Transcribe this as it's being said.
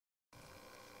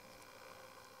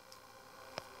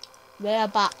We're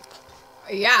back.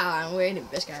 Yeah, we're in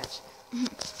biscuits.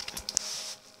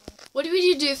 What would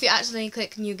you do if you accidentally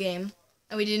click new game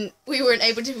and we weren't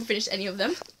able to finish any of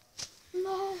them?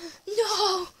 No.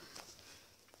 No.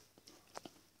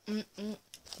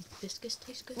 Biscuits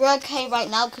taste good. We're okay right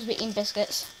now because we're eating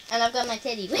biscuits. And I've got my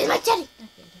teddy. Where's my teddy?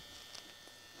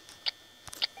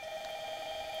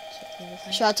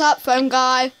 Shut up, phone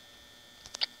guy.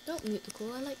 Don't mute the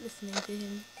call. I like listening to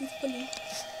him. He's funny.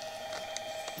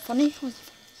 Funny?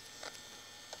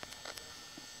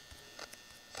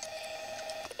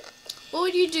 What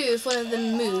would you do if one of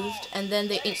them moved and then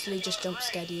they instantly just jump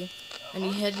scared you and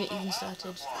you hadn't even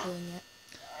started calling yet?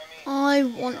 I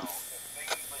want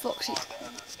Foxy.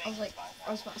 I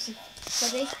was about to say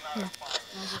Freddy. Yeah.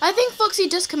 I think Foxy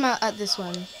does come out at this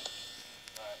one.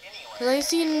 Because I've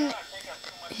seen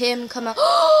him come out.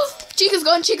 Oh! Chica's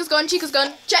gone, Chica's gone, Chica's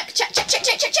gone. Check.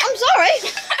 I'm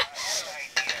sorry.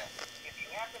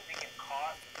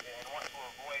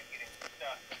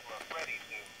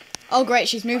 Oh great,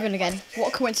 she's moving again.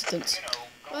 What a coincidence.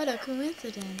 What a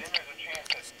coincidence.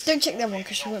 Don't check that one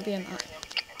because she won't be in that.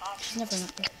 She's never in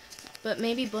that. But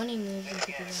maybe Bonnie moves into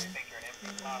the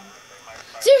one.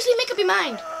 Seriously, make up your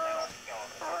mind.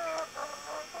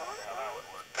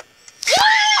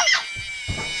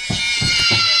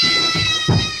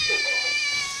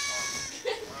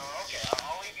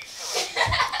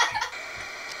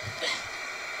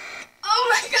 Oh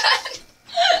my god.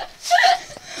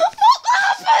 What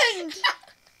happened?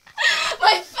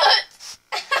 My foot.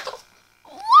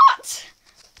 What?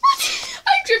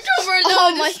 I tripped over a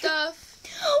load of stuff.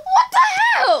 What the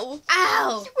hell?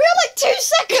 Ow. We had like 2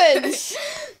 seconds.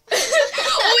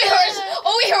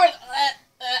 all we heard,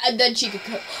 and then Chica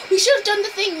cut. We should have done the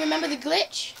thing. Remember the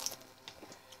glitch?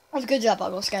 I was good at that, but I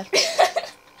got scared.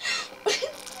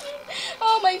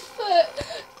 Oh, my foot.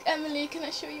 Emily, can I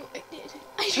show you what I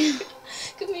did?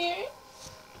 Come here.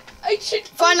 I tripped.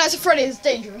 Five Nights at Freddy's is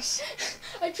dangerous.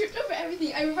 I tripped over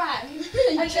everything. I ran.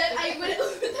 And then I went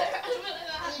over there and went like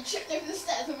that. And you tripped over the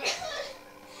stairs. I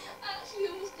actually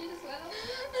almost did as well.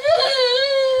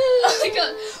 Oh my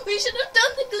god. We should have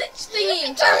done the glitch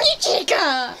thingy. Damn you,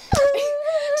 Chica!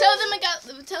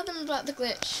 Tell them about the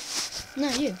glitch. No,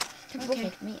 you.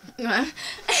 Okay. Me.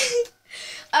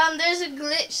 There's a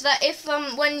glitch that if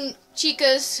when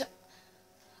Chica's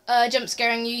jump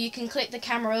scaring you, you can click the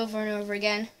camera over and over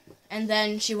again, and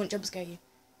then she won't jump scare you.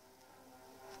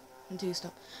 Until you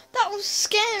stop. That was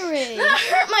scary. That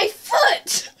hurt my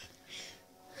foot.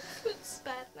 Foot's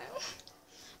bad now.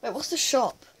 Wait, what's the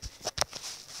shop?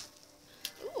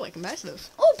 Ooh, I can buy stuff.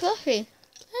 Oh, Buffy.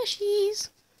 Plushies.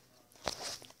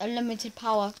 Unlimited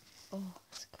power. Oh,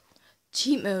 that's cool.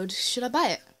 Cheat mode. Should I buy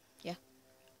it? Yeah.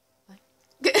 Buy.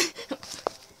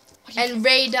 And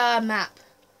radar map.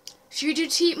 Should we do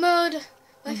cheat mode?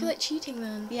 I feel like cheating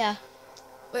then. Yeah.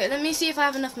 Wait, let me see if I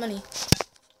have enough money.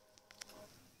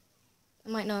 I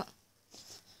might not.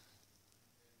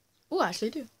 Oh, I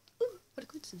actually do. Ooh, what a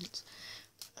coincidence.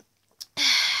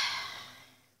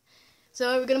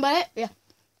 So, are we gonna buy it? Yeah.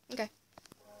 Okay.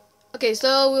 Okay,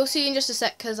 so we'll see you in just a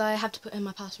sec because I have to put in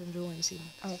my password and all and see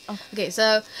them. Oh. Okay,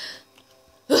 so.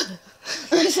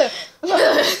 So,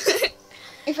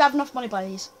 if you have enough money, buy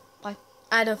these. Buy.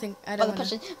 I don't Buy the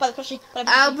plushie. Buy the plushie. Buy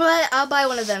the I'll plushie. buy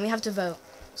one of them. We have to vote.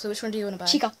 So which one do you want to buy?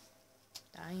 Chica.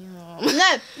 Damn.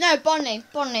 No, Bonnie.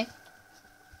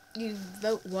 You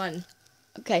vote one.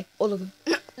 Okay, all of them.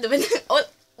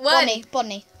 One.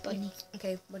 Bonnie.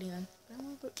 Okay, Bonnie then. I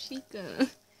want to vote Chica.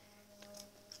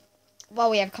 Well,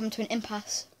 we have come to an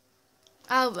impasse.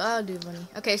 I'll do Bonnie.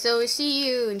 Okay, so we'll see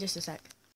you in just a sec.